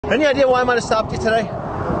Any idea why I might have stopped you today?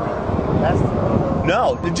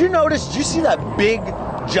 No. Did you notice, did you see that big,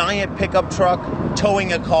 giant pickup truck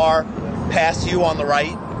towing a car pass you on the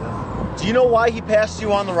right? Do you know why he passed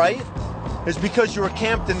you on the right? It's because you were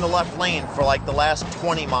camped in the left lane for like the last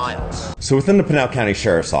 20 miles. So within the Pinal County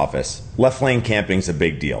Sheriff's Office, left lane camping's a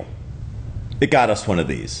big deal. It got us one of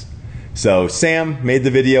these. So Sam made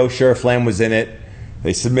the video, Sheriff Lamb was in it.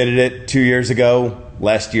 They submitted it 2 years ago.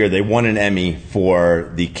 Last year they won an Emmy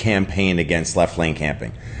for the campaign against left lane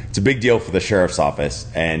camping. It's a big deal for the Sheriff's Office,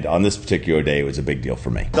 and on this particular day it was a big deal for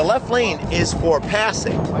me. The left lane is for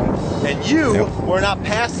passing, and you were not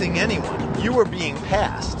passing anyone. You were being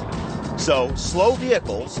passed. So slow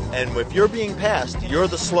vehicles, and if you're being passed, you're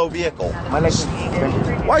the slow vehicle. My license is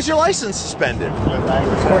suspended. Why is your license suspended?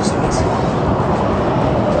 Of course it is.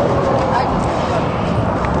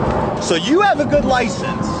 So you have a good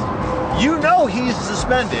license. You know he's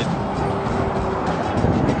suspended.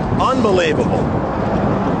 Unbelievable.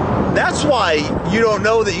 That's why you don't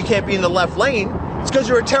know that you can't be in the left lane. It's because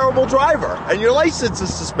you're a terrible driver and your license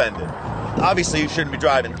is suspended. Obviously you shouldn't be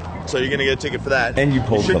driving, so you're gonna get a ticket for that. And you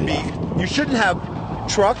pulled shouldn't the be. You shouldn't have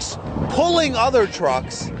trucks pulling other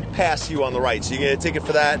trucks past you on the right, so you get a ticket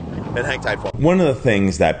for that and hang tight for it. One of the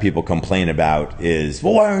things that people complain about is,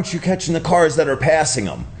 well, why aren't you catching the cars that are passing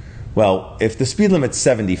them? Well, if the speed limit's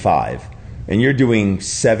 75 and you're doing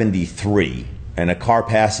 73 and a car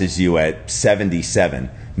passes you at 77,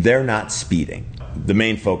 they're not speeding. The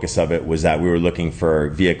main focus of it was that we were looking for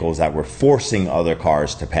vehicles that were forcing other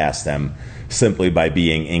cars to pass them simply by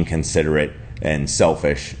being inconsiderate and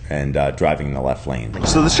selfish and driving in the left lane.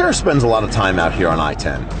 So the sheriff spends a lot of time out here on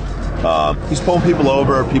I-10. He's pulling people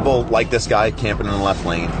over, people like this guy camping in the left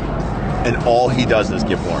lane, and all he does is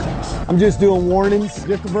give warnings. I'm just doing warnings,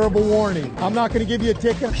 just a verbal warning. I'm not going to give you a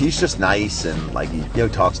ticket. He's just nice and like he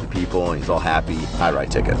talks to people and he's all happy. I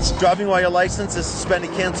write tickets. Driving while your license is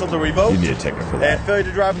suspended, canceled, or revoked. You need a ticket for that. And failure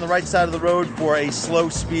to drive on the right side of the road for a slow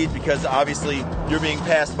speed because obviously you're being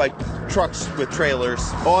passed by trucks with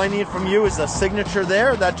trailers. All I need from you is a signature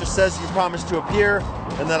there that just says you promised to appear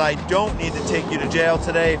and that I don't need to take you to jail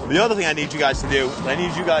today. The other thing I need you guys to do, I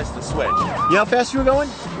need you guys to switch. You know how fast you were going?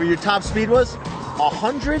 Where your top speed was?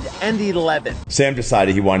 111. Sam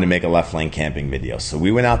decided he wanted to make a left lane camping video, so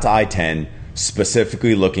we went out to I-10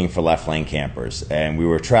 specifically looking for left lane campers, and we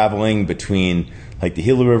were traveling between like the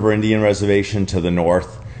Gila River Indian Reservation to the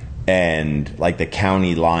north and like the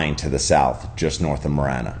county line to the south, just north of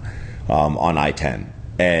Marana, on I-10.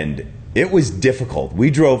 And it was difficult.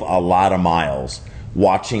 We drove a lot of miles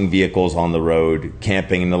watching vehicles on the road,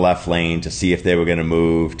 camping in the left lane to see if they were going to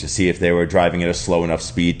move, to see if they were driving at a slow enough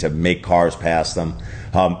speed to make cars pass them.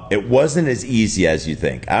 It wasn't as easy as you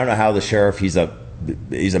think. I don't know how the sheriff, he's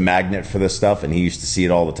a magnet for this stuff and he used to see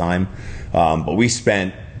it all the time. But we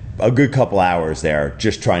spent a good couple hours there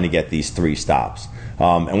just trying to get these 3 stops.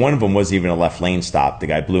 And one of them was even a left lane stop. The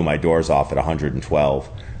guy blew my doors off at 112.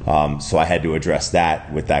 So I had to address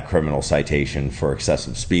that with that criminal citation for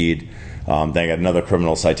excessive speed. Then I got another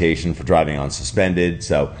criminal citation for driving unsuspended.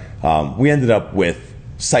 So we ended up with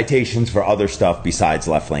citations for other stuff besides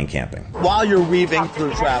left lane camping. While you're weaving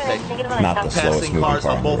through traffic, Not the slowest passing moving cars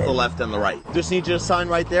car on both the the road. left and the right. Just need you to sign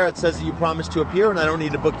right there. It says that you promised to appear and I don't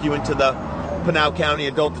need to book you into the Pinal County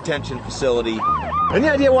Adult Detention Facility. Any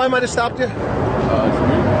idea why I might have stopped you?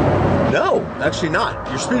 No, actually not.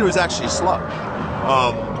 Your speed was actually slow.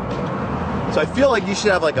 So I feel like you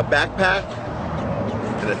should have like a backpack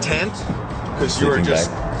and a tent because you were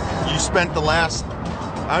just, you spent the last,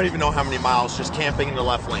 I don't even know how many miles just camping in the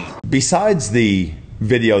left lane. Besides the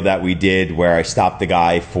video that we did where I stopped the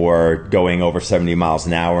guy for going over 70 miles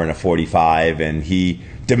an hour in a 45 and he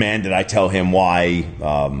demanded I tell him why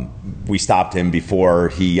we stopped him before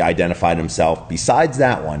he identified himself. Besides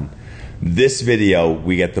that one, this video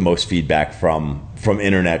we get the most feedback from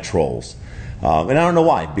internet trolls. And I don't know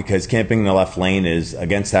why, because camping in the left lane is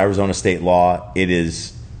against Arizona state law. It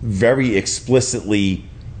is very explicitly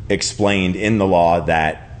explained in the law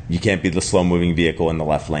that you can't be the slow moving vehicle in the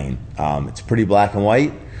left lane. It's pretty black and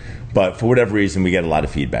white, but for whatever reason we get a lot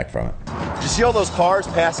of feedback from it. Did you see all those cars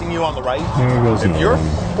passing you on the right? If you're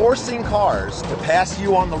forcing cars to pass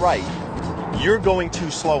you on the right, you're going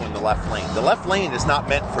too slow in the left lane. The left lane is not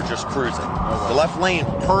meant for just cruising. The left lane,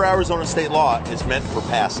 per Arizona state law, is meant for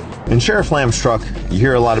passing. In Sheriff Lamb's truck, you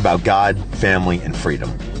hear a lot about God, family, and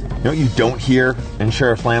freedom. You know what you don't hear in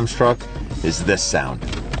Sheriff Lamb's truck is this sound.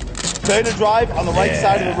 Try to drive on the right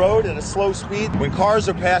side of the road at a slow speed. When cars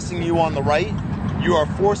are passing you on the right, you are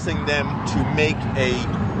forcing them to make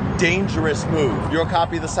a dangerous move. Your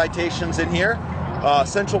copy of the citations in here.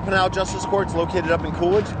 Central Pinal Justice Court is located up in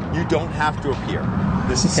Coolidge. You don't have to appear.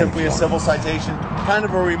 This is simply a civil citation, kind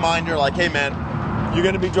of a reminder like, hey man, you're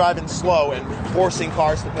going to be driving slow and forcing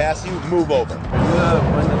cars to pass you, move over.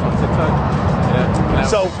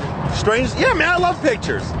 So, strange, yeah man, I love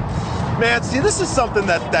pictures. Man, see, this is something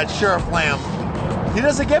that Sheriff Lamb, he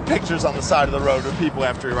doesn't get pictures on the side of the road of people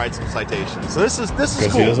after he writes some citations. So this is cool.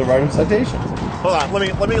 Because he doesn't write him citations. Hold on,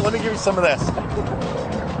 let me give you some of this.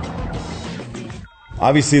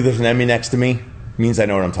 Obviously, there's an Emmy next to me. It means I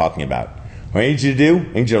know what I'm talking about. What I need you to do,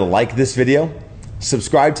 I need you to like this video,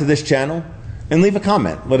 subscribe to this channel, and leave a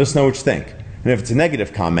comment. Let us know what you think. And if it's a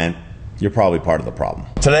negative comment, you're probably part of the problem.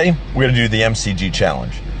 Today, we're going to do the MCG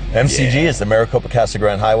challenge. MCG is the Maricopa Casa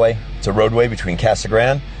Grande Highway. It's a roadway between Casa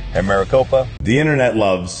Grande and Maricopa. The internet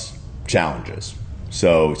loves challenges.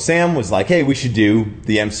 So Sam was like, hey, we should do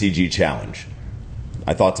the MCG challenge.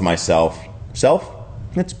 I thought to myself,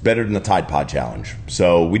 that's better than the Tide Pod challenge.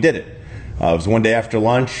 So we did it. It was one day after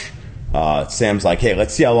lunch. Sam's like, hey,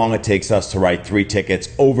 let's see how long it takes us to write 3 tickets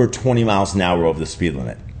over 20 miles an hour over the speed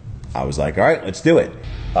limit. I was like, all right, let's do it.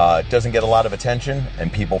 It doesn't get a lot of attention,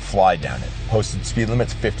 and people fly down it. Posted speed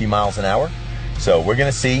limit's 50 miles an hour. So we're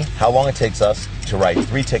going to see how long it takes us to write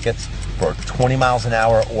 3 tickets for 20 miles an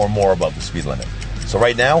hour or more above the speed limit. So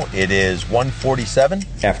right now, it is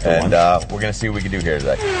 1:47. After lunch. lunch. We're going to see what we can do here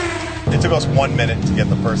today. It took us 1 minute to get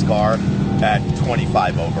the first car at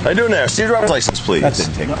 25 over. How you doing there? See your driver's license, please. That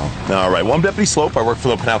didn't take long. All right. Well, I'm Deputy Sloup. I work for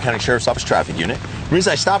the Pinal County Sheriff's Office Traffic Unit. The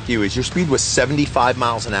reason I stopped you is your speed was 75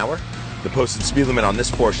 miles an hour. The posted speed limit on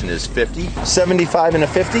this portion is 50. 75 and a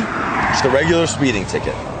 50, just a regular speeding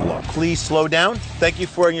ticket. Look, please slow down. Thank you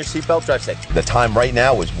for wearing your seatbelt. Drive safe. The time right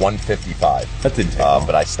now is 1:55. That didn't take long.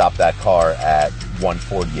 But I stopped that car at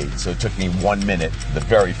 1:48, so it took me 1 minute. The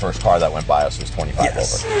very first car that went by us was 25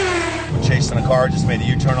 over. We're chasing a car, just made a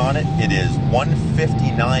U-turn on it. It is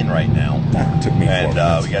 1:59 right now. That took me 4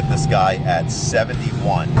 minutes. We got this guy at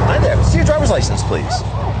 71. Hi there. See your driver's license, please.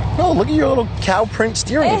 Oh, look at your little cow print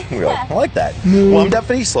steering wheel. I like that. Well, I'm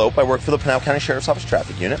Deputy Sloup. I work for the Pinal County Sheriff's Office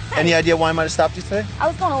Traffic Unit. Any idea why I might have stopped you today? I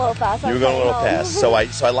was going a little fast. You were going a little fast. So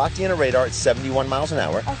I locked you in a radar at 71 miles an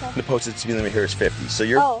hour. Okay. And the posted speed limit here is 50. So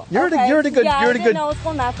you're okay. at a good. Yeah, you're at a good. know it's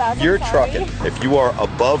going that fast. You're I'm sorry. trucking. If you are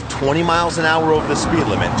above 20 miles an hour over the speed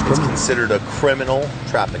limit, it's considered a criminal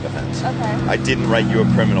traffic offense. Okay. I didn't write you a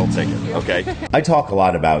criminal ticket. Okay. I talk a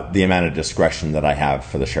lot about the amount of discretion that I have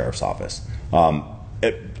for the sheriff's office.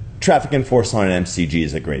 Traffic enforcement on MCG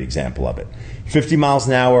is a great example of it. 50 miles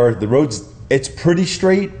an hour, the road's, it's pretty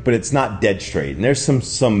straight, but it's not dead straight. And there's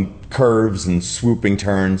some curves and swooping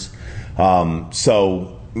turns.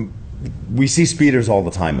 So we see speeders all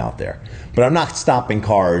the time out there. But I'm not stopping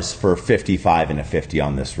cars for 55 and a 50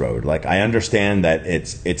 on this road. Like, I understand that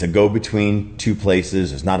it's a go-between 2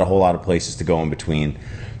 places. There's not a whole lot of places to go in between.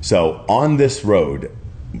 So on this road,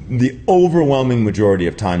 the overwhelming majority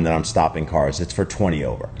of time that I'm stopping cars, it's for 20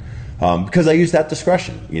 over. Because I use that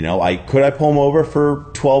discretion. You know, could I pull them over for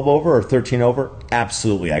 12 over or 13 over?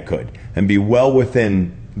 Absolutely I could, and be well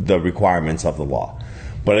within the requirements of the law.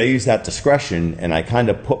 But I use that discretion, and I kind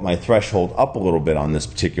of put my threshold up a little bit on this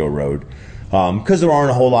particular road because there aren't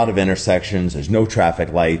a whole lot of intersections, there's no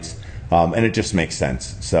traffic lights, and it just makes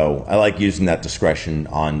sense. So I like using that discretion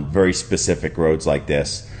on very specific roads like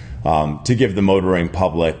this to give the motoring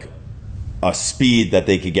public a speed that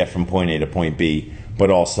they could get from point A to point B, but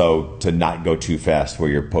also to not go too fast where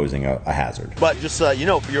you're posing a hazard. But just so you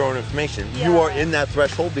know, for your own information, you are in that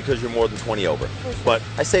threshold because you're more than 20 over. But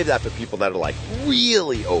I save that for people that are like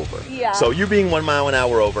really over. Yeah. So you being 1 mile an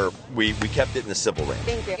hour over, we kept it in the civil range.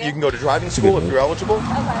 Thank you. You can go to driving school if you're eligible.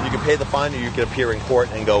 Okay. You can pay the fine, or you can appear in court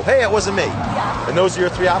and go, hey, it wasn't me. Yeah. And those are your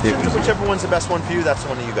 3 options. Whichever one's the best one for you, that's the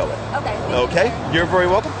one that you go with. Okay. Okay? You're very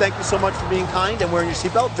welcome. Thank you so much for being kind and wearing your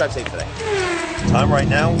seatbelt. Drive safe today. Time right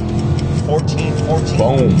now, 14:14.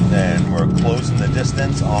 Boom. And we're closing the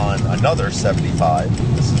distance on another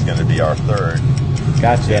 75. This is going to be our third.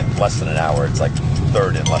 Gotcha. In less than an hour. It's like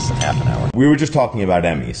third in less than half an hour. We were just talking about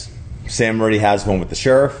Emmys. Sam already has one with the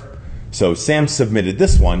sheriff, so Sam submitted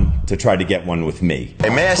this one to try to get one with me. Hey,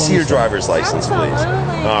 may I see your driver's license, please?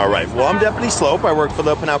 Absolutely. All right. Well, I'm Deputy Sloup. I work for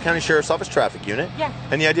the Pinal County Sheriff's Office Traffic Unit. Yeah.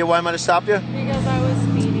 Any idea why I might have stopped you? Because I was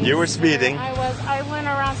speeding. You were speeding. I went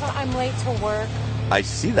around, so I'm late to work. I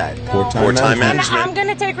see that. No. Poor time management. I'm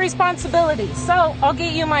gonna take responsibility, so I'll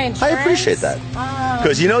get you my insurance. I appreciate that.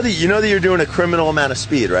 Because you know that you're doing a criminal amount of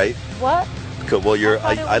speed, right? What? Well,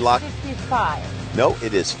 I I locked. 55. No,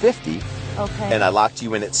 it is 50, Okay. and I locked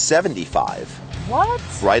you in at 75. What?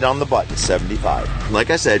 Right on the button, 75. Like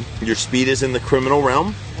I said, your speed is in the criminal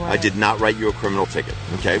realm. Right. I did not write you a criminal ticket.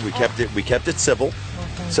 Okay, we kept it civil,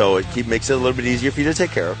 so it makes it a little bit easier for you to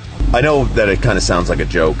take care of. I know that it kind of sounds like a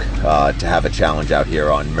joke to have a challenge out here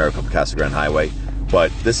on Maricopa Casa Grande Highway,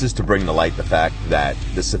 but this is to bring to light the fact that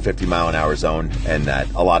this is a 50-mile-an-hour zone and that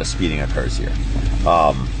a lot of speeding occurs here.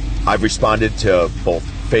 I've responded to both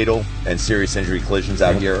fatal and serious injury collisions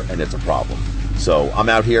out here, and it's a problem. So I'm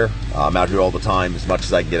out here. I'm out here all the time, as much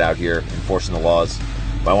as I can get out here, enforcing the laws.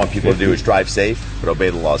 What I want people to do is drive safe, but obey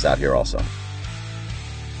the laws out here also.